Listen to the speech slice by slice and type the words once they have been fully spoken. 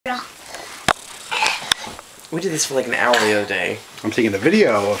We did this for like an hour the other day. I'm taking a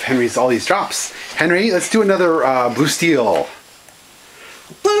video of Henry's all these drops. Henry, let's do another blue steel.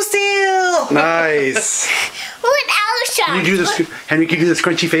 Blue steel! Nice. What else? Can you do this? Henry, can you do the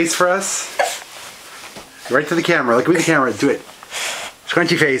scrunchy face for us? Right to the camera. Look at the camera. Do it.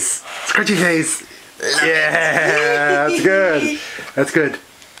 Scrunchy face. Scrunchy face. Yeah, that's good. That's good.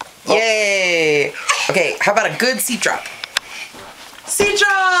 Yay! Okay, how about a good seat drop? Seat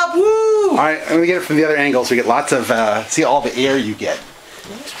drop! Woo! All right, I'm gonna get it from the other angle so we get lots of see all the air you get.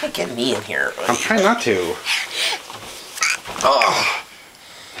 Just try to get me in here. I'm trying not to. Oh.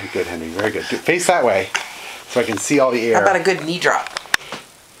 Very good, Henry. Very good. Face that way so I can see all the air. How about a good knee drop?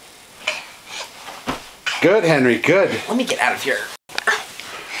 Good, Henry. Good. Let me get out of here.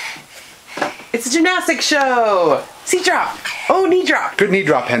 It's a gymnastics show. Seat drop. Oh, knee drop. Good knee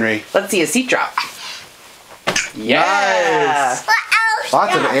drop, Henry. Let's see a seat drop. Yeah. Nice. What else?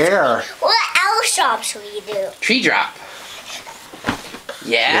 Lots of air. What else drops we do? Tree drop.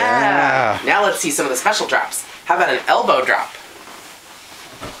 Yeah. Now let's see some of the special drops. How about an elbow drop?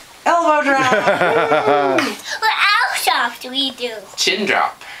 Elbow drop. What else drops do we do? Chin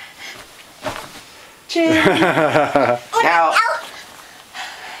drop. Chin. Now,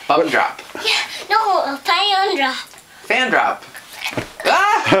 bum drop. Yeah, no, a fan drop. Fan drop.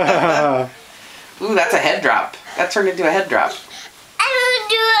 Ah! Ooh, that's a head drop. That turned into a head drop. I'm gonna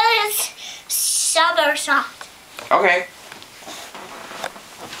do a somersault. Okay.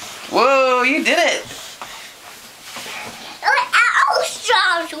 Whoa, you did it. What else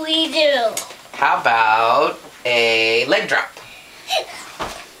drops we do? How about a leg drop?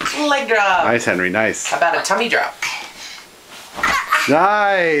 Leg drop. Nice, Henry. Nice. How about a tummy drop?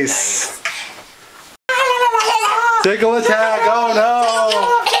 Nice. Tickle attack. Oh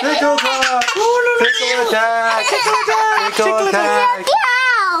no. Tickle attack. Tickle attack. Tickle attack.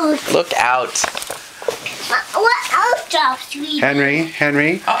 Look out. What else drops we do?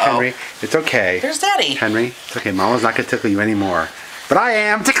 Henry. It's okay. There's Daddy. Henry, it's okay. Mama's not gonna tickle you anymore. But I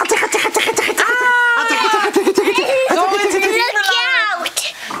am. Tickle, tickle, tickle, tickle, tickle, tickle. Go into the beaver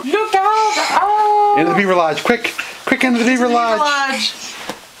lodge. Look out. Oh. Into the beaver lodge. Quick into the beaver lodge.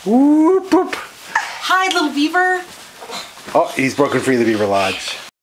 Whoop, whoop. Hi, little beaver. Oh, he's broken free of the beaver lodge.